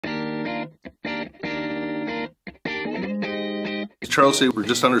Charles City, we're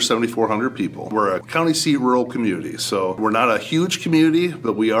just under 7,400 people. We're a county seat rural community, so we're not a huge community,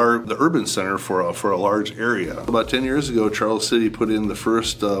 but we are the urban center for a large area. About 10 years ago, Charles City put in the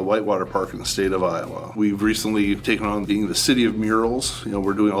first whitewater park in the state of Iowa. We've recently taken on being the city of murals.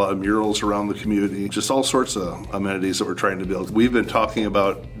 We're doing a lot of murals around the community, just all sorts of amenities that we're trying to build. We've been talking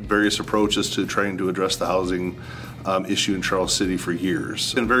about various approaches to trying to address the housing issue in Charles City for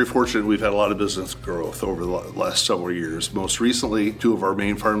years. Been very fortunate. We've had a lot of business growth over the last several years. Most recently, two of our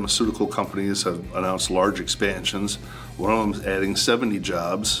main pharmaceutical companies have announced large expansions. One of them is adding 70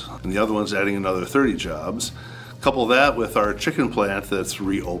 jobs, and the other one's adding another 30 jobs. Couple that with our chicken plant that's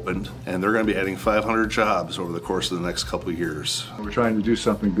reopened, and they're going to be adding 500 jobs over the course of the next couple of years. We're trying to do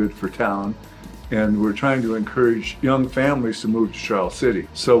something good for town, and we're trying to encourage young families to move to Charles City.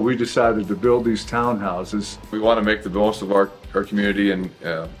 So we decided to build these townhouses. We want to make the most of our community and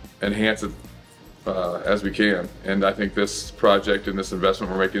enhance it as we can. And I think this project and this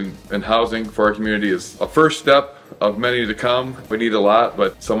investment we're making in housing for our community is a first step of many to come. We need a lot,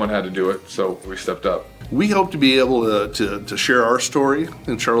 but someone had to do it, so we stepped up. We hope to be able to share our story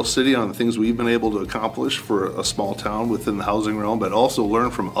in Charles City on the things we've been able to accomplish for a small town within the housing realm, but also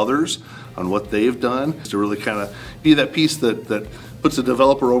learn from others on what they've done to really kind of be that piece that puts a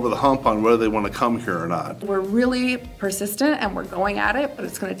developer over the hump on whether they want to come here or not. We're really persistent and we're going at it, but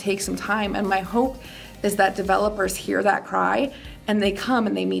it's going to take some time, and my hope is that developers hear that cry and they come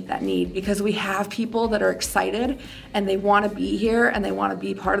and they meet that need, because we have people that are excited and they want to be here and they want to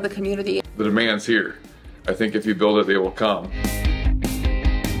be part of the community. The demand's here. I think if you build it, they will come.